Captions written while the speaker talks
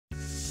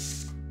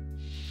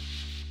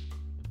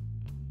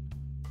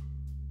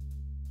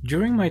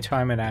During my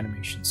time at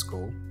animation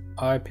school,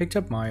 I picked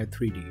up Maya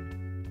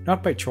 3D,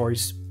 not by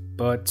choice,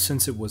 but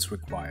since it was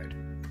required.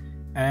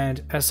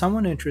 And as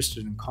someone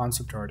interested in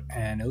concept art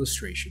and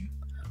illustration,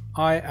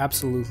 I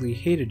absolutely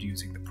hated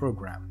using the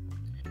program.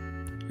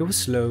 It was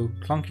slow,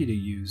 clunky to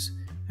use,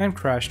 and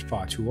crashed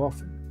far too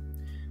often.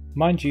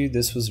 Mind you,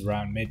 this was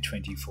around mid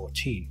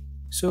 2014,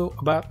 so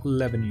about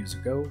 11 years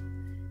ago,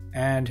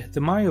 and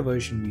the Maya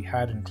version we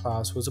had in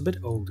class was a bit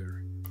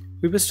older.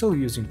 We were still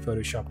using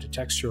Photoshop to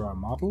texture our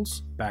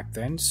models back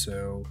then,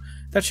 so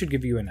that should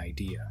give you an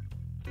idea.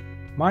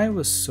 Maya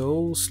was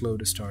so slow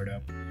to start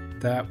up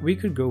that we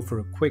could go for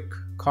a quick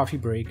coffee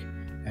break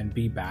and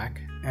be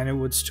back, and it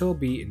would still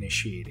be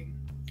initiating.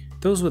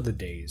 Those were the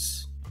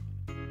days.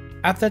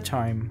 At that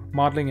time,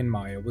 modeling in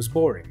Maya was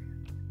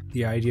boring.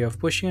 The idea of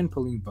pushing and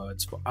pulling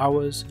birds for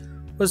hours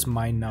was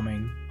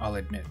mind-numbing, I'll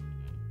admit.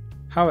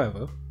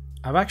 However,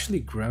 I've actually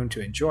grown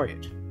to enjoy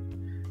it.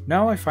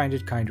 Now I find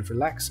it kind of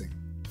relaxing,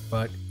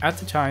 but at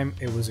the time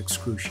it was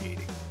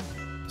excruciating.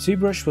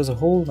 ZBrush was a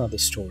whole nother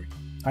story.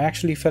 I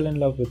actually fell in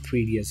love with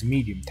 3D as a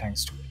medium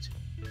thanks to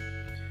it.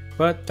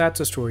 But that's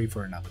a story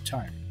for another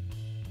time.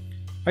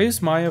 I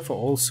used Maya for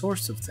all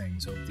sorts of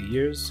things over the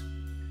years,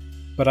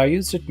 but I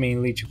used it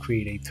mainly to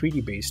create a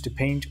 3D base to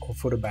paint or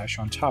photobash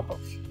on top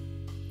of.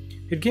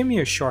 It gave me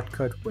a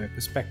shortcut where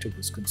perspective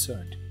was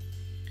concerned.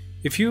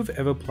 If you've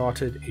ever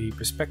plotted a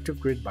perspective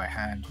grid by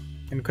hand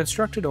and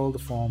constructed all the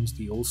forms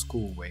the old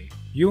school way,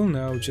 you'll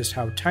know just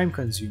how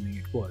time-consuming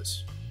it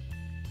was.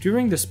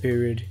 During this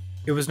period,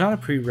 it was not a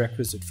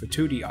prerequisite for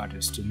 2D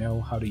artists to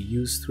know how to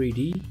use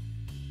 3D,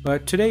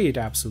 but today it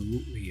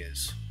absolutely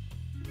is.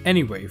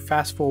 Anyway,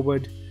 fast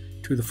forward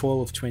to the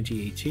fall of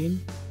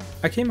 2018,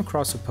 I came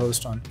across a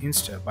post on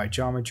Insta by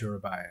Jama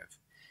Jurabayev,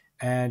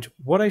 and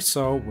what I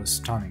saw was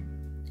stunning.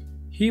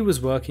 He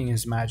was working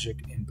his magic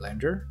in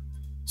Blender.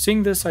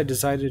 Seeing this, I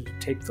decided to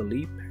take the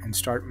leap and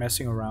start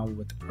messing around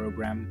with the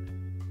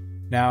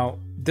program. Now,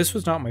 this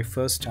was not my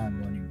first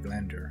time learning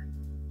Blender.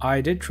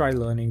 I did try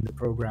learning the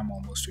program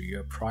almost a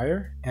year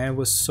prior, and it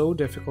was so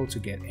difficult to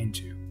get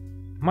into.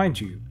 Mind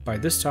you, by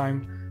this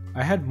time,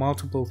 I had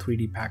multiple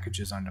 3D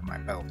packages under my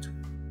belt.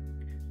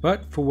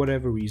 But for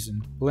whatever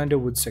reason, Blender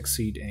would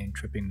succeed in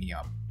tripping me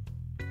up.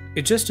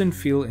 It just didn't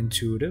feel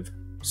intuitive,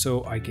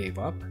 so I gave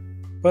up.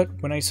 But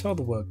when I saw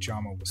the work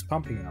Jama was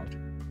pumping out,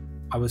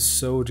 I was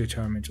so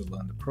determined to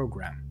learn the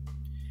program.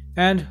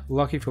 And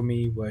lucky for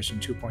me, version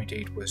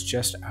 2.8 was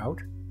just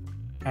out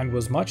and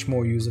was much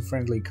more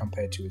user-friendly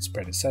compared to its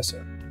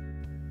predecessor.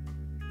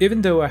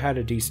 Even though I had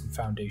a decent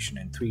foundation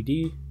in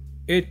 3D,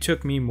 it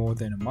took me more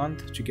than a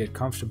month to get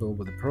comfortable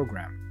with the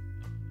program.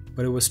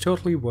 But it was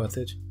totally worth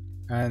it,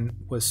 and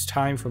was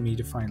time for me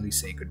to finally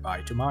say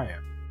goodbye to Maya.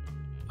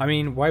 I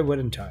mean, why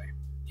wouldn't I?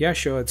 Yeah,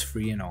 sure, it's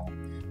free and all,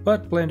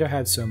 but Blender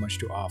had so much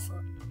to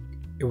offer.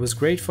 It was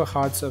great for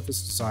hard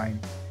surface design,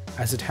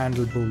 as it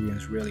handled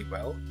booleans really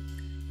well.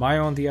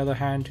 Maya, on the other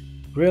hand,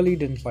 really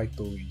didn't like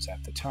booleans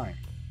at the time.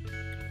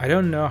 I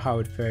don't know how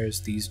it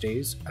fares these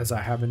days, as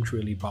I haven't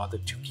really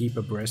bothered to keep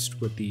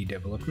abreast with the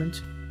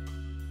development.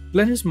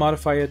 Blender's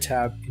modifier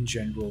tab in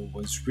general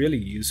was really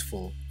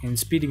useful in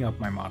speeding up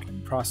my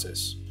modeling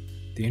process.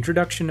 The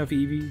introduction of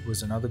Eevee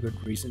was another good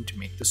reason to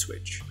make the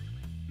switch.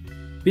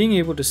 Being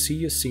able to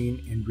see a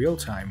scene in real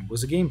time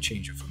was a game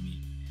changer for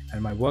me,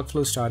 and my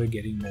workflow started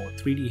getting more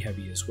 3D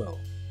heavy as well.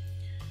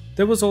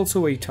 There was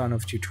also a ton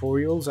of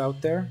tutorials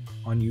out there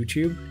on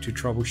YouTube to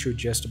troubleshoot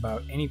just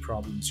about any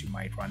problems you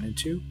might run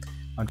into.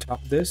 On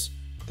top of this,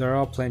 there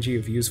are plenty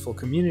of useful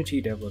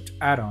community-developed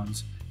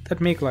add-ons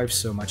that make life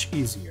so much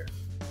easier.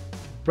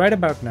 Right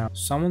about now,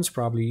 someone's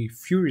probably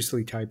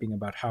furiously typing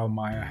about how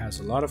Maya has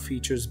a lot of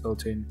features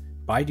built in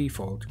by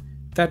default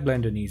that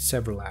Blender needs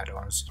several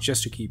add-ons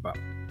just to keep up.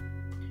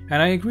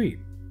 And I agree,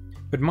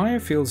 but Maya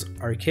feels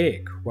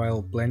archaic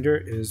while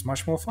Blender is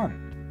much more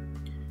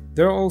fun.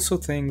 There are also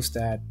things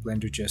that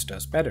Blender just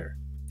does better.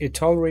 It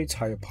tolerates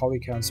higher poly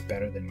counts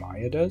better than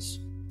Maya does,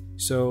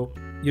 so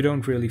you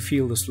don't really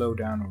feel the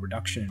slowdown or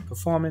reduction in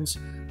performance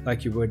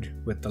like you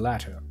would with the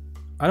latter.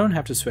 I don't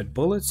have to sweat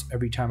bullets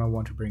every time I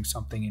want to bring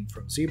something in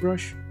from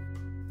ZBrush.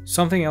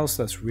 Something else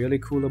that's really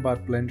cool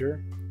about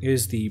Blender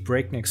is the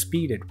breakneck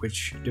speed at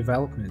which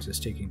development is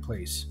taking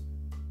place.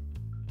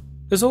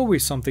 There's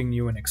always something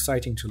new and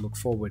exciting to look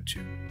forward to.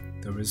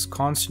 There is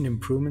constant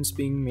improvements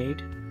being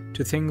made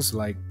to things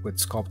like with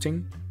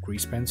sculpting,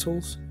 grease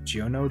pencils,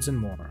 geonodes, and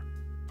more.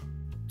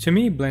 To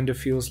me, Blender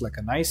feels like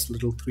a nice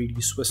little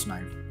 3D Swiss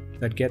knife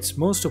that gets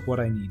most of what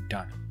I need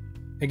done.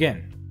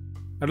 Again,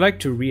 I'd like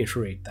to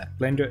reiterate that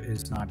Blender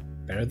is not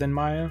better than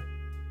Maya,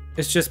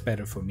 it's just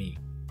better for me.